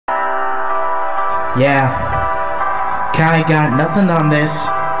Yeah, Kai got nothing on this.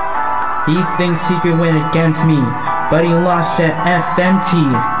 He thinks he could win against me, but he lost at FMT.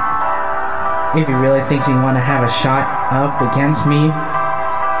 If he really thinks he want to have a shot up against me,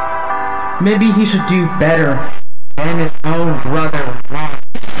 maybe he should do better than his own brother.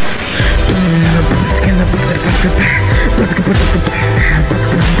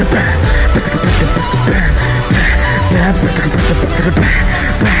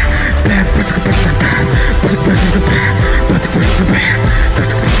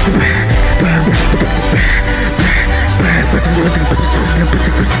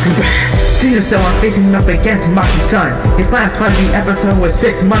 So I'm facing him up against Moxie-san. His last Hungry episode was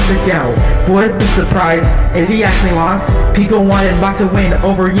 6 months ago. Would be surprised if he actually lost. People wanted Mox to win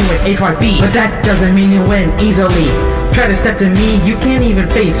over you in HYB, but that doesn't mean you win easily. Try to step to me, you can't even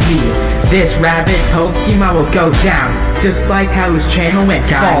face me. This rabbit Pokemon will go down, just like how his channel went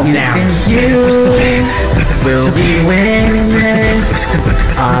fall down. And you will be winning this.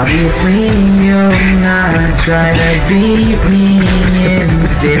 Obviously you'll not try to beat me in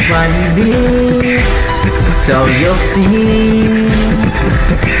this YB. So you'll see,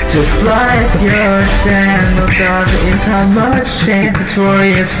 just like your channel does, is how much chance for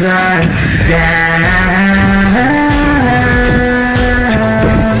your son.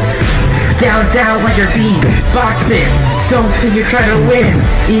 Down like your team boxes. So can you try to win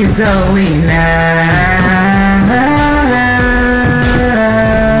easily now?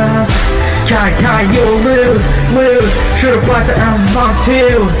 Kai, you'll lose. Should've flashed it out on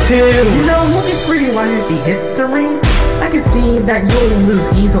two. You know, looking pretty like the history, I could see that you'll lose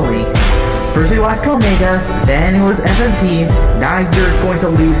easily. First you lost to Omega, then it was FMT, now you're going to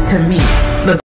lose to me. Look.